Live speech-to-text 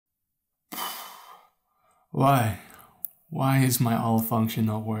Why? Why is my all function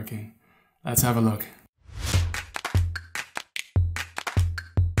not working? Let's have a look.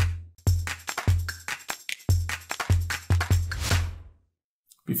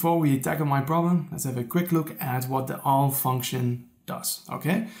 Before we tackle my problem, let's have a quick look at what the all function does.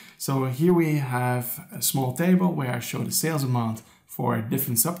 Okay, so here we have a small table where I show the sales amount for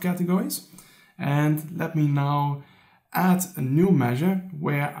different subcategories. And let me now add a new measure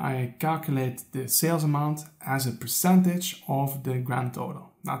where I calculate the sales amount as a percentage of the grand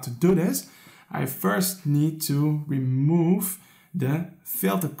total. Now to do this, I first need to remove the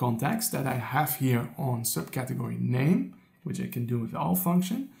filter context that I have here on subcategory name, which I can do with the all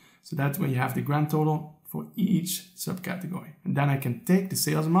function. So that's when you have the grand total for each subcategory. And then I can take the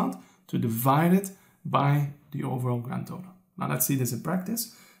sales amount to divide it by the overall grand total. Now let's see this in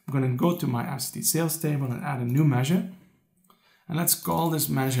practice. I'm going to go to my ST sales table and add a new measure. And let's call this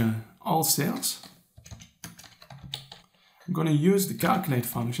measure all sales. I'm going to use the calculate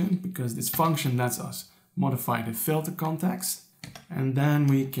function because this function lets us modify the filter context. And then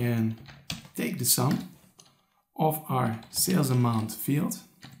we can take the sum of our sales amount field.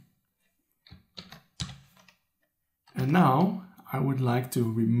 And now I would like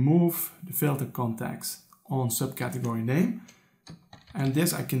to remove the filter context on subcategory name. And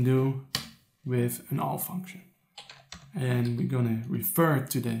this I can do with an all function. And we're going to refer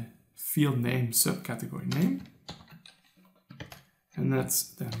to the field name subcategory name. And let's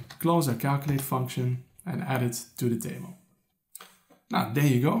then close our calculate function and add it to the table. Now there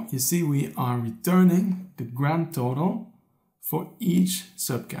you go. You see we are returning the grand total for each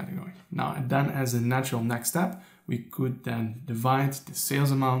subcategory. Now and then as a natural next step, we could then divide the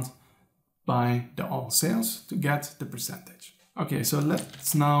sales amount by the all sales to get the percentage. Okay, so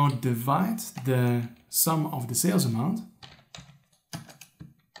let's now divide the sum of the sales amount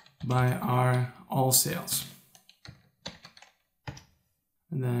by our all sales.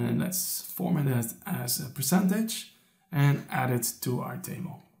 And then let's format it as a percentage and add it to our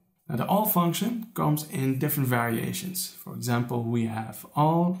table. Now the all function comes in different variations. For example, we have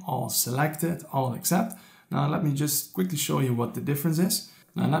all selected, all except. Now let me just quickly show you what the difference is.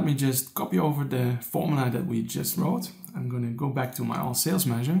 Now let me just copy over the formula that we just wrote. I'm going to go back to my all sales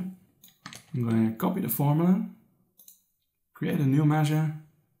measure. I'm going to copy the formula, create a new measure,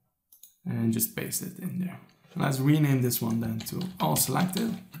 and just paste it in there. Let's rename this one then to all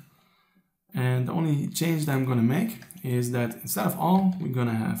selected. And the only change that I'm going to make is that instead of all, we're going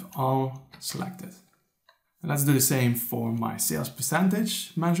to have all selected. And let's do the same for my sales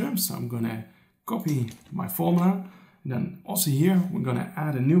percentage measure. So I'm going to copy my formula. And then also here, we're going to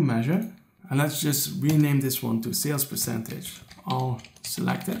add a new measure. And let's just rename this one to sales percentage, all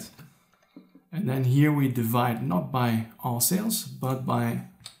selected. And then here we divide not by all sales, but by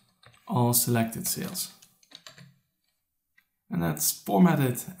all selected sales. And that's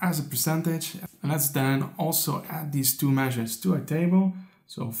formatted as a percentage. And let's then also add these two measures to our table.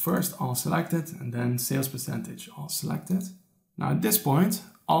 So first all selected and then sales percentage, all selected. Now at this point,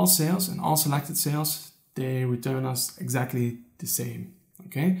 all sales and all selected sales, they return us exactly the same,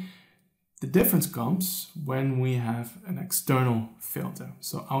 okay? The difference comes when we have an external filter,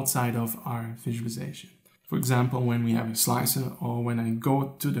 so outside of our visualization. For example, when we have a slicer or when I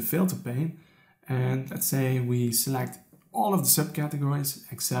go to the filter pane and let's say we select all of the subcategories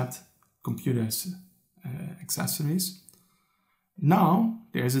except computers accessories. Now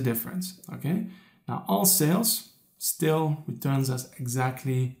there's a difference, okay? Now all sales still returns us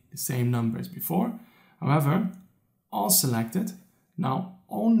exactly the same number as before. However, all selected now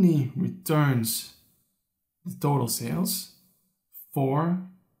only returns the total sales for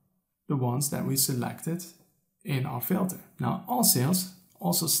the ones that we selected in our filter. Now all sales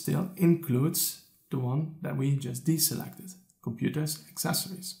also still includes the one that we just deselected, computers,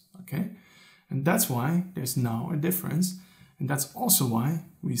 accessories, okay? And that's why there's now a difference. And that's also why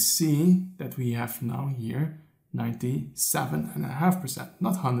we see that we have now here 97.5%,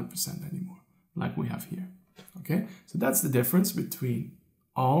 not 100% anymore, like we have here, okay? So that's the difference between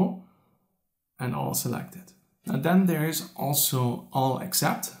all and all selected. Now then there is also all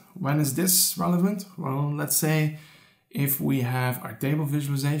except. When is this relevant? Well, let's say if we have our table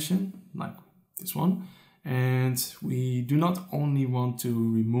visualization, like this one, and we do not only want to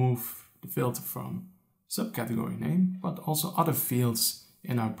remove the filter from subcategory name, but also other fields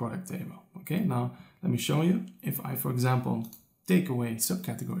in our product table. Okay, now let me show you. If I, for example, take away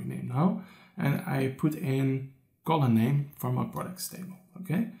subcategory name now, and I put in column name from our products table.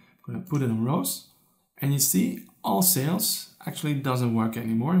 Okay, I'm going to put it on rows, and you see all sales actually doesn't work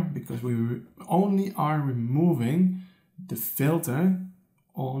anymore because we only are removing the filter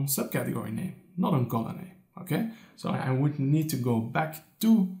on subcategory name, not on column name. Okay, so I would need to go back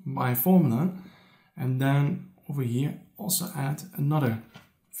to my formula and then over here also add another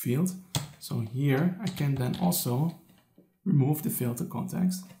field. So here I can then also remove the filter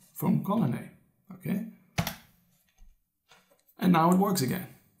context from color name. Okay, and now it works again.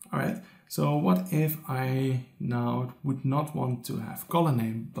 All right, so what if I now would not want to have color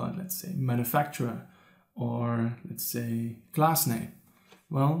name, but let's say manufacturer, or let's say class name?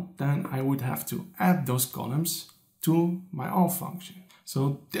 Well, then I would have to add those columns to my all function.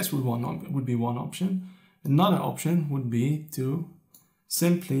 So this would be one option. Another option would be to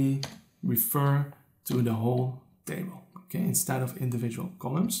simply refer to the whole table, okay, instead of individual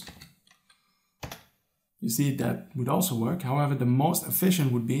columns. You see, that would also work. However, the most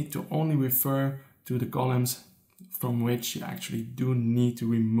efficient would be to only refer to the columns from which you actually do need to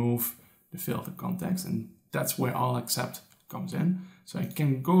remove the filter context, and that's where ALLEXCEPT comes in. So I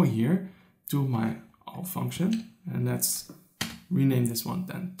can go here to my all function, and let's rename this one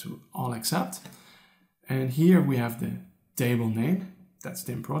then to ALLEXCEPT. And here we have the table name, that's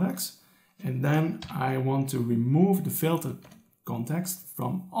DIM products. And then I want to remove the filter context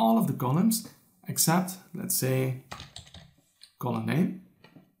from all of the columns except, let's say, color name.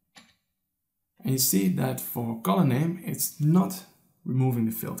 And you see that for color name, it's not removing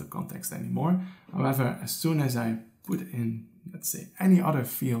the filter context anymore. However, as soon as I put in, let's say, any other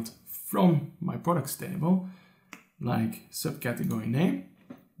field from my products table, like subcategory name,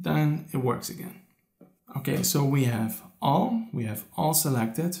 then it works again. Okay, so we have all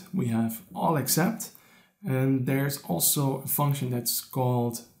selected, we have ALLEXCEPT, and there's also a function that's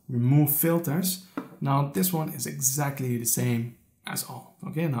called REMOVEFILTERS. Now this one is exactly the same as all.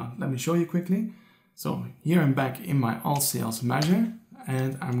 Okay, now let me show you quickly. So here I'm back in my all sales measure,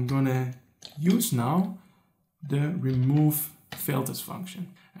 and I'm gonna use now the REMOVEFILTERS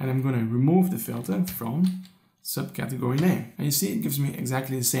function, and I'm gonna remove the filter from subcategory name. And you see, it gives me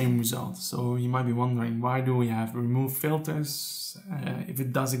exactly the same result. So you might be wondering, why do we have REMOVEFILTERS if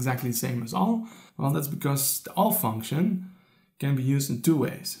it does exactly the same as all? Well, that's because the all function can be used in two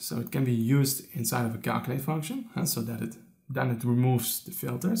ways. So it can be used inside of a calculate function, so that it removes the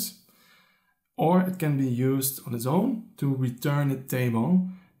filters, or it can be used on its own to return a table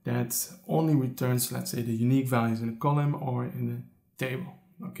that only returns, let's say, the unique values in a column or in a table.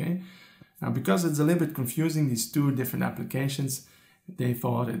 Okay. Now, because it's a little bit confusing, these two different applications, they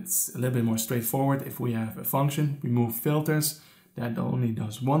thought it's a little bit more straightforward if we have a function, REMOVEFILTERS, that only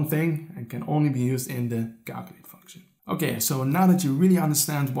does one thing and can only be used in the calculate function. Okay, so now that you really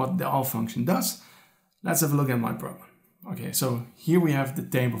understand what the all function does, let's have a look at my problem. Okay, so here we have the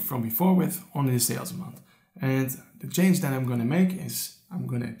table from before with only the sales amount. And the change that I'm going to make is I'm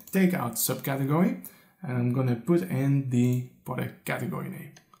going to take out subcategory and I'm going to put in the product category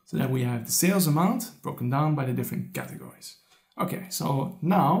name, so that we have the sales amount broken down by the different categories. Okay, so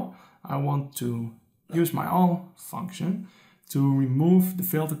now I want to use my all function to remove the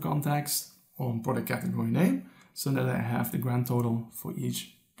filter context on product category name, so that I have the grand total for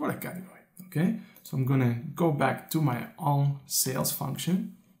each product category. Okay, so I'm gonna go back to my all sales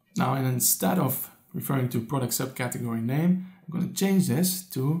function. Now, and instead of referring to product subcategory name, I'm gonna change this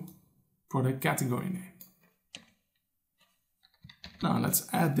to product category name. Now let's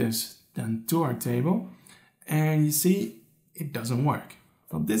add this then to our table, and you see it doesn't work.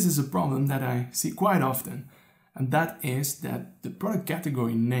 Well, this is a problem that I see quite often, and that is that the product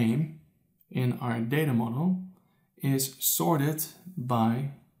category name in our data model is sorted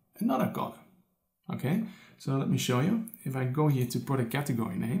by another column. Okay, so let me show you. If I go here to product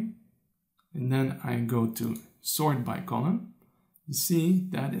category name, and then I go to sort by column, you see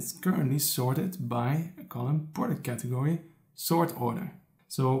that it's currently sorted by a column product category sort order.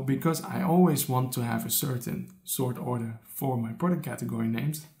 So because I always want to have a certain sort order for my product category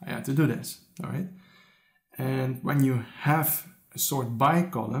names, I had to do this, all right? And when you have a sort by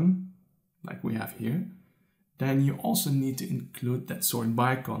column, like we have here, then you also need to include that sort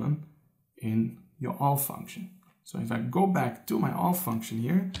by column in your all function. So if I go back to my all function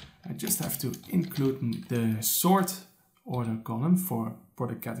here, I just have to include the sort order column for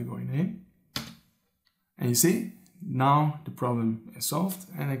product category name. And you see, now the problem is solved,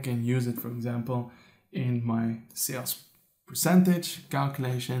 and I can use it, for example, in my sales percentage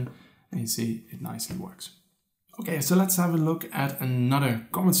calculation, and you see it nicely works. Okay, so let's have a look at another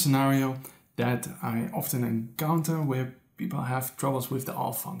common scenario that I often encounter where people have troubles with the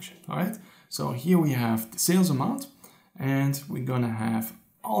all function. All right, so here we have the sales amount, and we're gonna have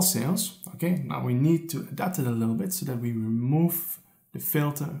all sales. Okay, now we need to adapt it a little bit so that we remove the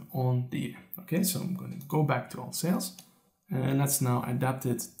filter on the year. Okay, so I'm going to go back to all sales, and let's now adapt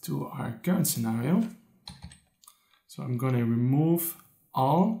it to our current scenario. So I'm going to remove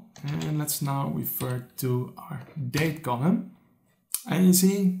all, and let's now refer to our date column. And you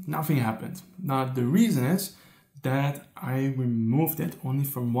see, nothing happened. Now the reason is that I removed it only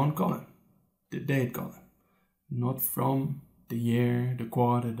from one column, the date column, not from the year, the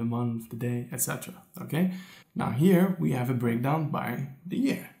quarter, the month, the day, etc. Okay. Now here we have a breakdown by the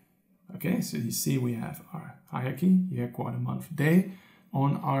year. Okay, so you see we have our hierarchy, year, quarter, month, day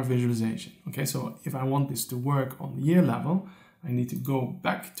on our visualization. Okay, so if I want this to work on the year level, I need to go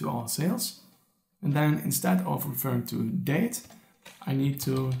back to all sales, and then instead of referring to date, I need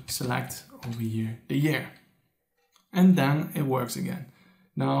to select over here the year, and then it works again.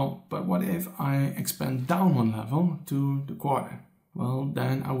 Now, but what if I expand down one level to the quarter? Well,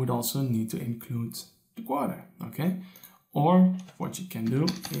 then I would also need to include the quarter, okay? Or what you can do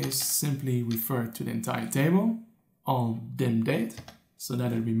is simply refer to the entire table, all dim date, so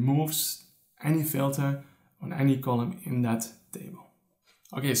that it removes any filter on any column in that table.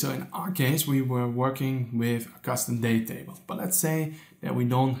 Okay, so in our case, we were working with a custom date table, but let's say that we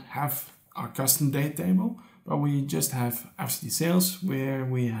don't have our custom date table, but we just have FCD sales where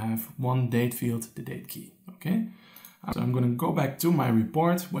we have one date field, the date key, okay? So I'm gonna go back to my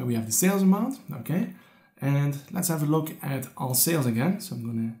report where we have the sales amount, okay? And let's have a look at all sales again. So I'm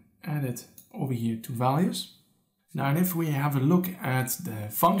gonna add it over here to values. Now, and if we have a look at the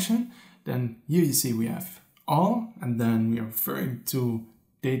function, then here you see we have all, and then we are referring to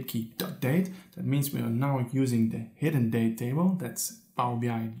datekey.date. That means we are now using the hidden date table that's Power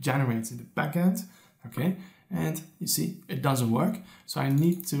BI generates in the backend, okay? And you see it doesn't work. So I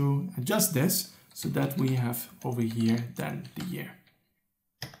need to adjust this so that we have over here then the year.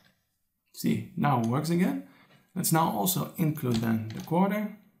 See, now it works again. Let's now also include then the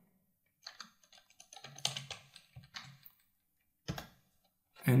quarter.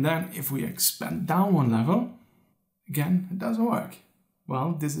 And then if we expand down one level, again, it doesn't work.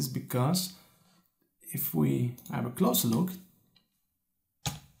 Well, this is because if we have a closer look,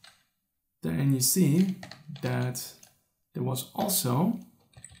 then you see that there was also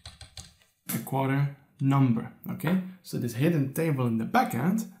a quarter number, okay? So this hidden table in the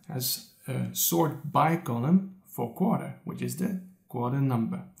backend has a sort by column for quarter, which is the quarter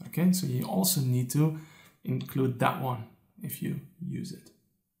number, okay? So you also need to include that one if you use it.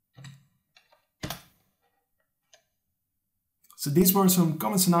 So these were some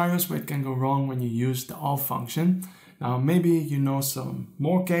common scenarios where it can go wrong when you use the all function. Now, maybe you know some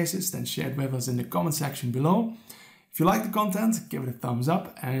more cases, then share it with us in the comment section below. If you like the content, give it a thumbs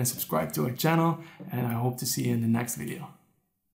up and subscribe to our channel, and I hope to see you in the next video.